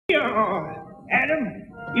Oh, Adam,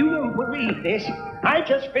 you won't believe this. I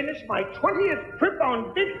just finished my 20th trip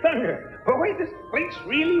on Big Thunder. Boy, this place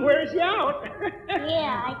really wears you out.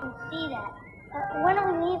 Yeah, I can see that. When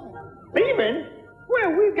are we leaving? Leaving?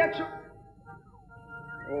 Well, we've got some...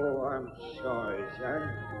 Oh, I'm sorry, son.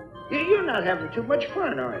 You're not having too much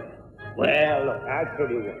fun, are you? Well, look, I'll tell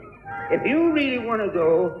you what. If you really want to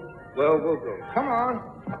go, well, we'll go. Come on.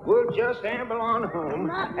 We'll just amble on home.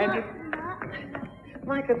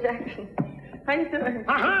 Michael Jackson. How you doing?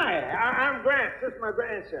 Hi, I'm Grant. This is my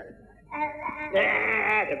grandson.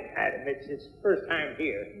 Adam, it's his first time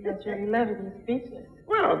here. That's your 11th and speechless.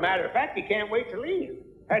 Well, as a matter of fact, he can't wait to leave.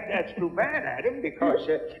 That's too bad, Adam, because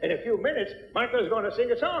in a few minutes, Michael's going to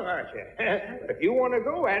sing a song, aren't you? But if you want to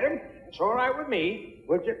go, Adam, it's all right with me.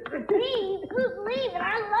 We'll just... Please, who's leaving?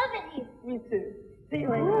 I love it here. Me too. See you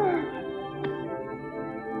later.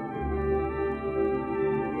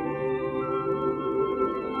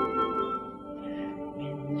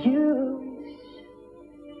 You wish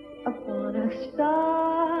upon a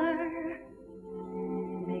star,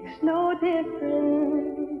 makes no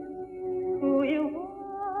difference who you are.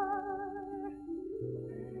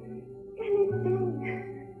 Anything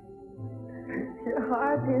your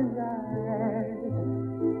heart desires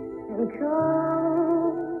will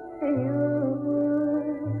come to you.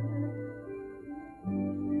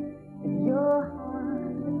 If your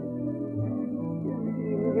heart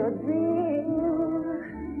is your dream,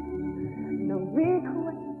 no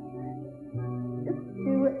request is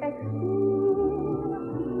too extreme.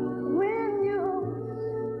 When you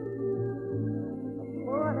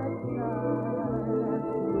upon a star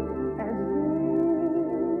as green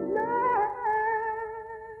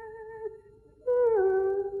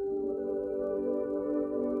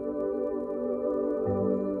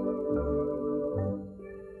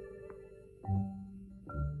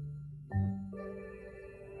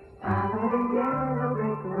follow the yellow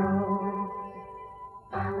brick road.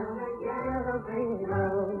 Follow the yellow brick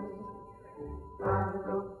road.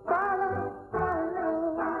 Follow, follow, follow,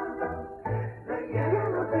 follow the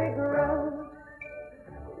yellow brick road.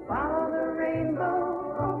 Follow the rainbow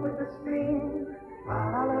over the stream.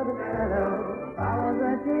 Follow the fellow, follow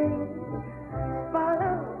the dream.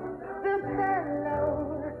 Follow the fellow,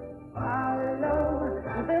 follow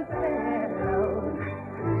the fellow,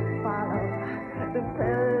 follow the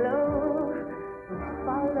fellow.